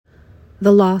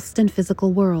The Lost and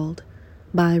Physical World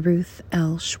by Ruth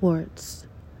L. Schwartz.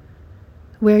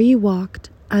 Where you walked,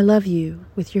 I love you,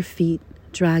 with your feet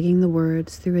dragging the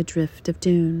words through a drift of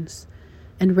dunes,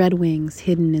 and red wings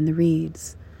hidden in the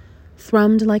reeds,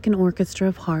 thrummed like an orchestra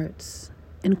of hearts,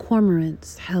 and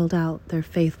cormorants held out their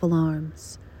faithful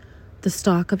arms. The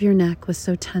stalk of your neck was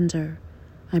so tender,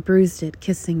 I bruised it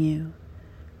kissing you.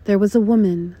 There was a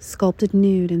woman sculpted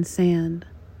nude in sand,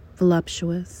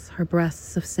 voluptuous, her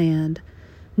breasts of sand,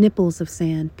 nipples of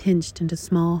sand pinched into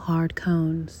small hard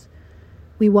cones.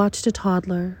 We watched a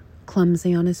toddler,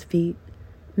 clumsy on his feet,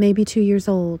 maybe 2 years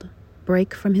old,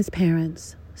 break from his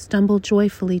parents, stumble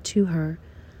joyfully to her,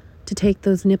 to take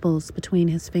those nipples between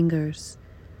his fingers.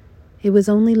 It was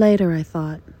only later I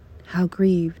thought how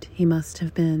grieved he must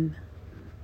have been.